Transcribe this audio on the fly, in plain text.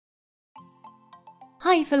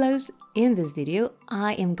Hi fellows! In this video,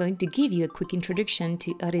 I am going to give you a quick introduction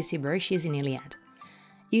to Odyssey brushes in ILIAD.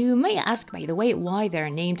 You may ask, by the way, why they are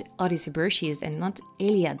named Odyssey brushes and not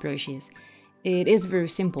ILIAD brushes. It is very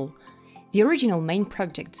simple. The original main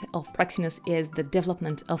project of Praxinos is the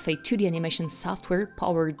development of a 2D animation software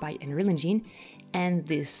powered by Unreal Engine, and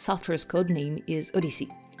this software's code name is Odyssey.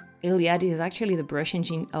 ILIAD is actually the brush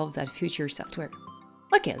engine of that future software.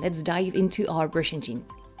 Okay, let's dive into our brush engine.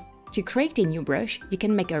 To create a new brush, you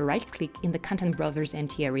can make a right-click in the Content Browser's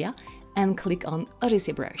empty area and click on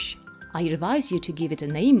Odyssey brush. I advise you to give it a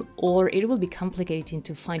name, or it will be complicated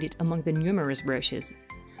to find it among the numerous brushes.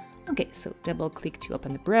 Okay, so double-click to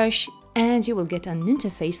open the brush, and you will get an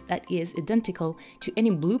interface that is identical to any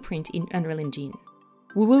blueprint in Unreal Engine.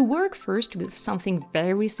 We will work first with something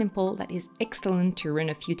very simple that is excellent to run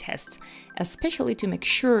a few tests, especially to make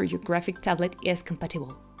sure your graphic tablet is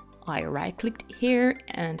compatible. I right-clicked here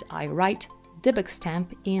and I write debug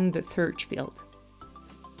stamp in the search field.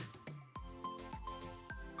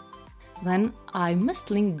 Then I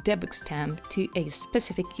must link debug stamp to a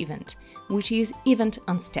specific event, which is event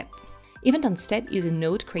on step. Event on step is a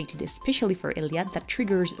node created especially for ILIAD that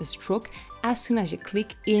triggers a stroke as soon as you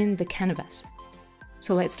click in the canvas.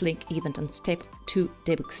 So let's link event on step to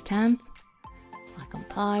debug stamp. I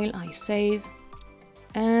compile, I save,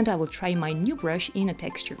 and I will try my new brush in a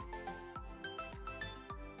texture.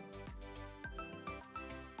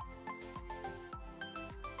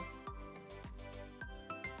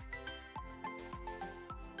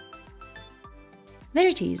 There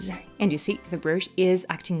it is, and you see the brush is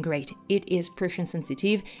acting great. It is pressure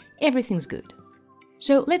sensitive, everything's good.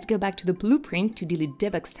 So let's go back to the blueprint to delete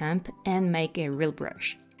debug stamp and make a real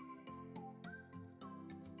brush.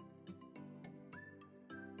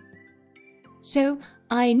 So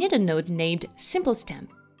I need a node named Simple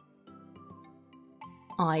Stamp.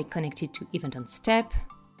 I connect it to event on step.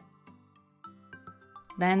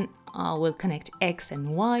 Then I will connect X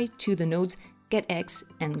and Y to the nodes getX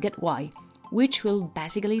and getY, which will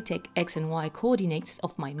basically take X and Y coordinates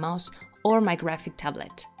of my mouse or my graphic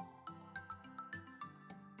tablet.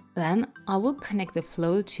 Then I will connect the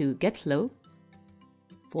flow to getFlow.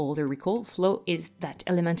 For the recall, flow is that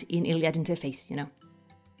element in ILIAD interface, you know.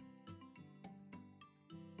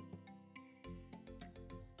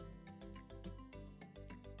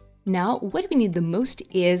 Now, what we need the most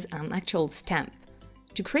is an actual stamp.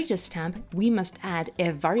 To create a stamp, we must add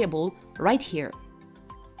a variable right here.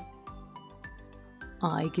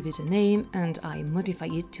 I give it a name and I modify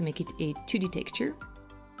it to make it a 2D texture.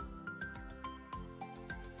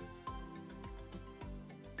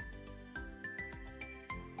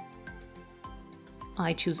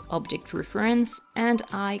 I choose Object Reference and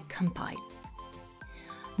I compile.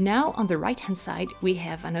 Now on the right hand side we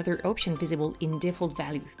have another option visible in default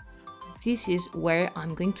value. This is where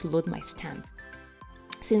I'm going to load my stamp.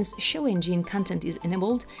 Since Show Engine content is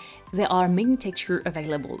enabled, there are many textures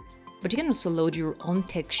available, but you can also load your own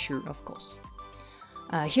texture, of course.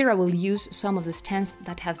 Here I will use some of the stamps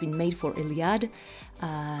that have been made for ILIAD.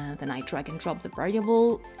 Then I drag and drop the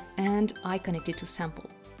variable and I connect it to sample.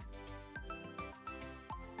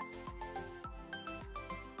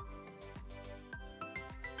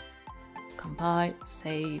 Compile,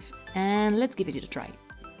 save, and let's give it a try.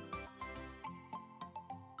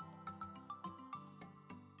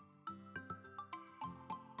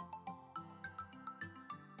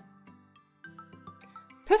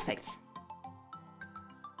 Perfect!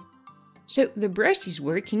 So the brush is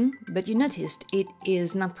working, but you noticed it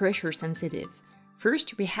is not pressure sensitive.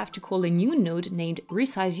 First, we have to call a new node named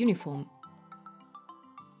Resize Uniform.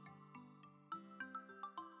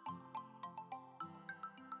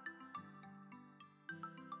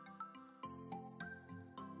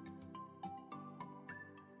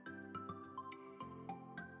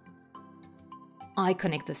 I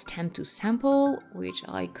connect the stamp to sample, which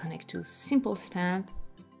I connect to simple stamp.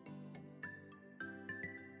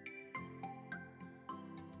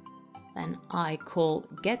 Then I call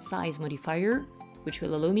getSize modifier, which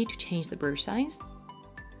will allow me to change the brush size.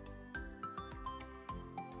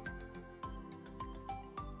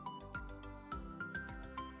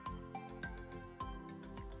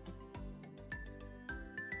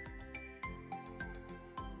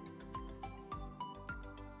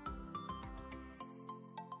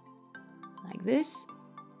 Like this.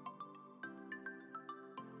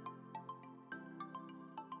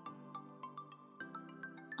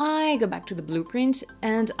 I go back to the blueprint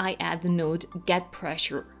and I add the node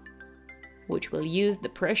getPressure, which will use the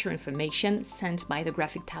pressure information sent by the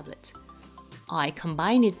graphic tablet. I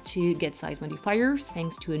combine it to getSize modifier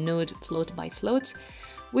thanks to a node float by float,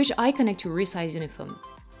 which I connect to Resize Uniform.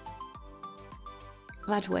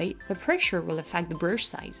 That way, the pressure will affect the brush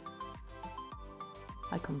size.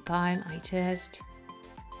 I compile, I test.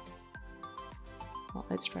 Well,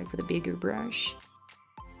 let's try with a bigger brush.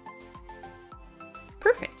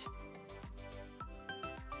 Perfect.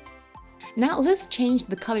 Now let's change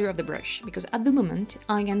the color of the brush, because at the moment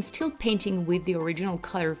I am still painting with the original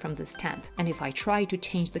color from the stamp, and if I try to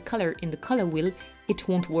change the color in the color wheel, it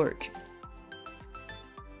won't work.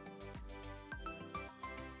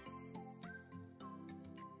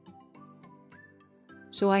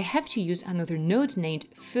 So I have to use another node named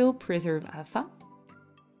Fill Preserve Alpha.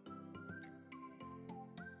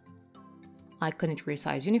 I connect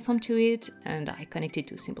Resize Uniform to it, and I connect it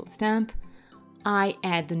to Simple Stamp. I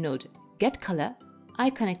add the node Get Color.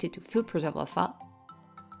 I connect it to Fill Preserve Alpha.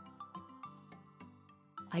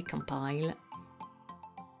 I compile.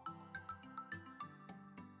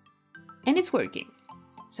 And it's working.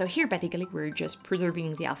 So here, basically, we're just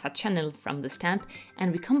preserving the alpha channel from the stamp,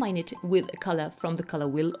 and we combine it with a color from the color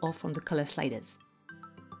wheel or from the color sliders.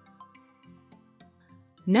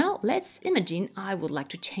 Now, let's imagine I would like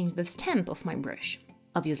to change the stamp of my brush.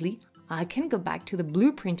 Obviously, I can go back to the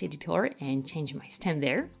blueprint editor and change my stamp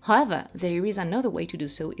there. However, there is another way to do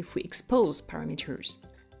so if we expose parameters.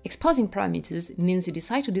 Exposing parameters means you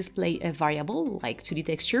decide to display a variable, like 2D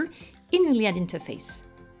texture, in ILIAD interface.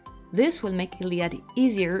 This will make ILIAD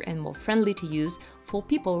easier and more friendly to use for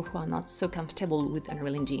people who are not so comfortable with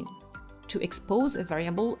Unreal Engine. To expose a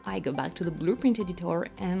variable, I go back to the blueprint editor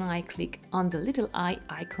and I click on the little eye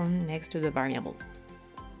icon next to the variable.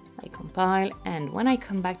 I compile, and when I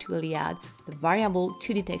come back to ILIAD, the variable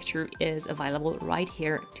 2D texture is available right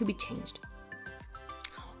here to be changed.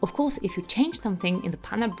 Of course, if you change something in the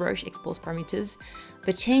panel brush expose parameters,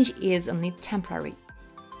 the change is only temporary.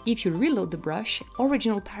 If you reload the brush,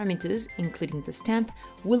 original parameters, including the stamp,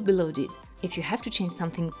 will be loaded. If you have to change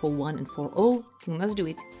something for one and for all, you must do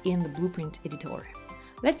it in the blueprint editor.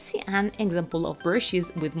 Let's see an example of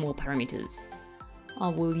brushes with more parameters. I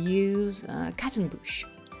will use Cat and Bush.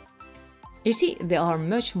 You see, there are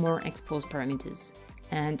much more exposed parameters,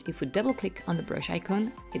 and if we double-click on the brush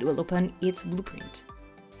icon, it will open its blueprint.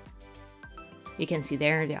 You can see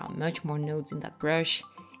there are much more nodes in that brush,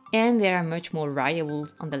 and there are much more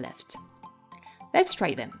variables on the left. Let's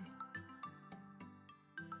try them.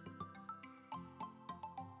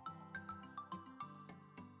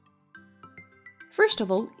 First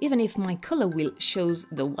of all, even if my color wheel shows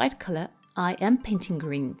the white color, I am painting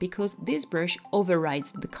green because this brush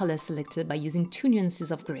overrides the color selected by using 2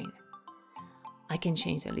 nuances of green. I can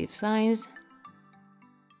change the leaf size.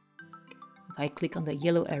 If I click on the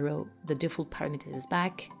yellow arrow, the default parameter is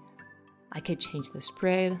back. I can change the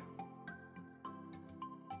spread.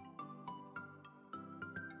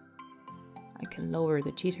 I can lower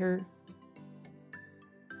the jitter.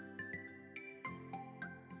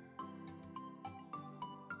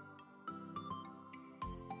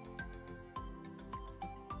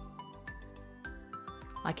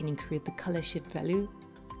 I can increase the color shift value.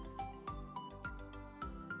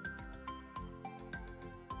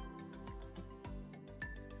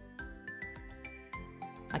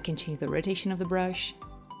 I can change the rotation of the brush.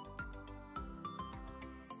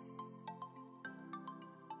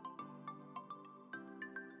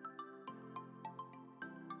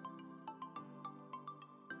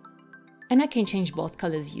 And I can change both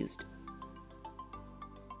colors used.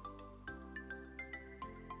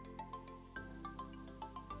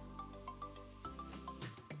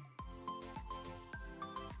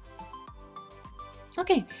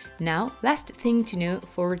 Okay, now last thing to know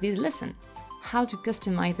for this lesson. How to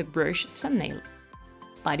customize the brush thumbnail.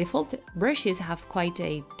 By default, brushes have quite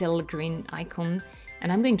a dull green icon,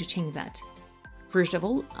 and I'm going to change that. First of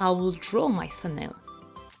all, I will draw my thumbnail.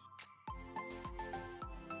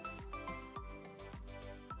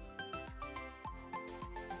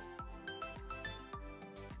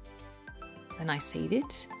 Then I save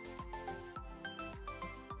it.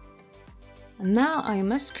 And now I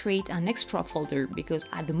must create an extra folder because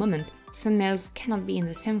at the moment, thumbnails cannot be in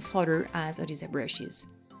the same folder as Odyssey brushes.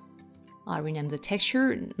 I rename the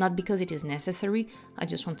texture, not because it is necessary, I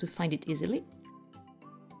just want to find it easily.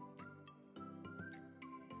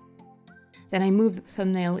 Then I move the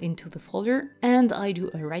thumbnail into the folder and I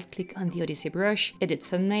do a right click on the Odyssey brush, edit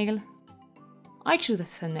thumbnail. I choose the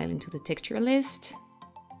thumbnail into the texture list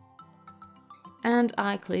and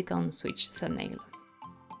I click on switch thumbnail.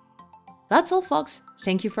 That's all, folks.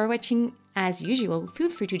 Thank you for watching. As usual, feel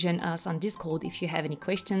free to join us on Discord if you have any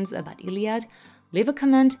questions about ILIAD. Leave a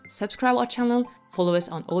comment, subscribe our channel, follow us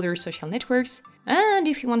on other social networks, and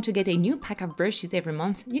if you want to get a new pack of brushes every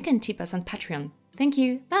month, you can tip us on Patreon. Thank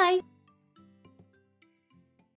you, bye!